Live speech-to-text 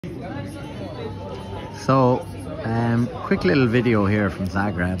So, quick little video here from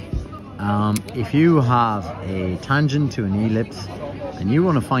Zagreb. If you have a tangent to an ellipse and you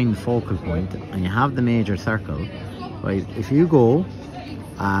want to find the focal point and you have the major circle, right, if you go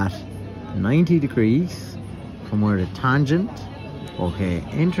at 90 degrees from where the tangent, okay,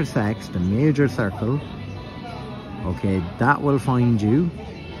 intersects the major circle, okay, that will find you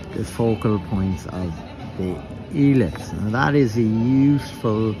the focal points of the ellipse. Now that is a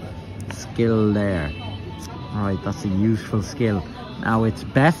useful skill there. Alright, that's a useful skill. Now it's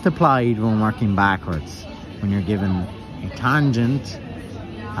best applied when working backwards, when you're given a tangent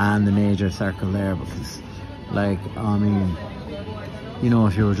and the major circle there, because, like, I mean, you know,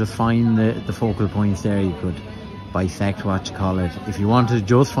 if you were just find the focal points there, you could bisect, what you call it. If you wanted to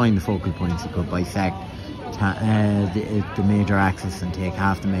just find the focal points, you could bisect the major axis and take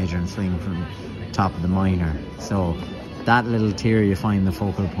half the major and swing from top of the minor. So that little theory, you find the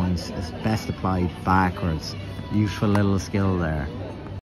focal points, is best applied backwards. Useful little skill there.